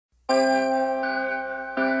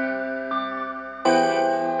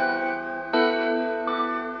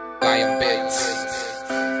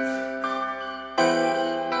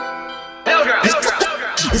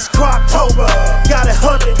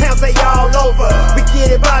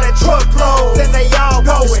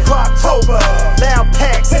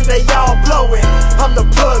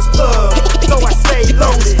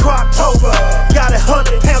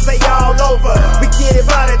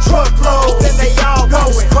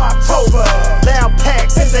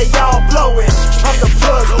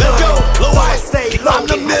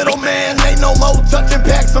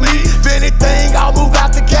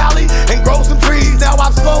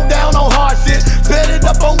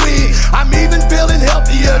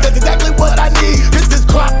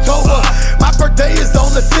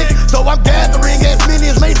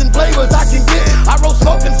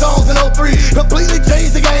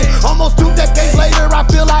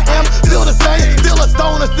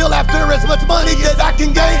much money that I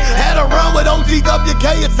can gain. Had a run with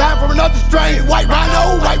OGWK, it's time for another strain. White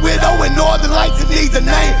Rhino, White Widow, and Northern Lights, it needs a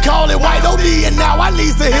name. Call it White OD, and now I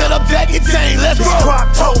need to hit up Jack and Chain. Let's go. It's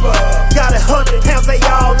CROPTOBER, got 100 pounds, they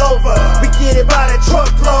all over. We get it by the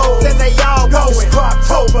truckload, and they all going. It's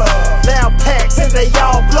CROPTOBER, loud packs, and they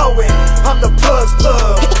all blowing. I'm the plug's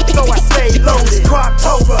plug, so I stay loaded. It's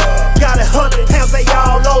CROPTOBER, got 100 pounds, they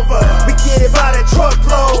all over. We get it by the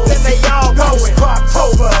truckload, and they all going. It's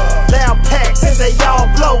CROPTOBER, loud packs, and they all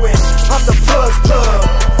blowing. I'm the plug's plug,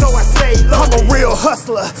 so I stay loaded. I'm a real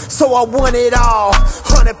hustler, so I want it all.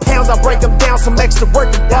 100 pounds, I break them down, some extra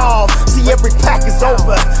work involved. See, every pack is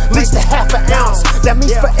over, at least a half an ounce. That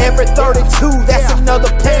means for every 32, that's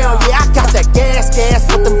another pound. Yeah, I got that gas,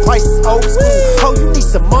 but them prices old school. Oh, you need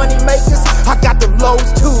some money makers? I got them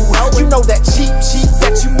lows too. You know that cheap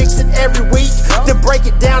that you mix it every week, then break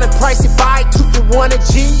it down and price it by 2 for 1 a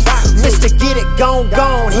G. Mr. Get It gone,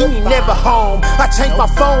 he ain't never home. I changed my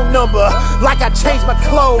phone number like I changed my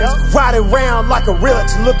clothes. Riding around like a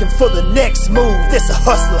realtor looking for the next move. This a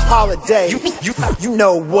hustler holiday, you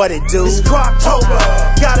know what it do. It's CROPTOBER,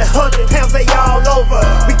 got 100 pounds, they all over.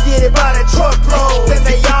 We get it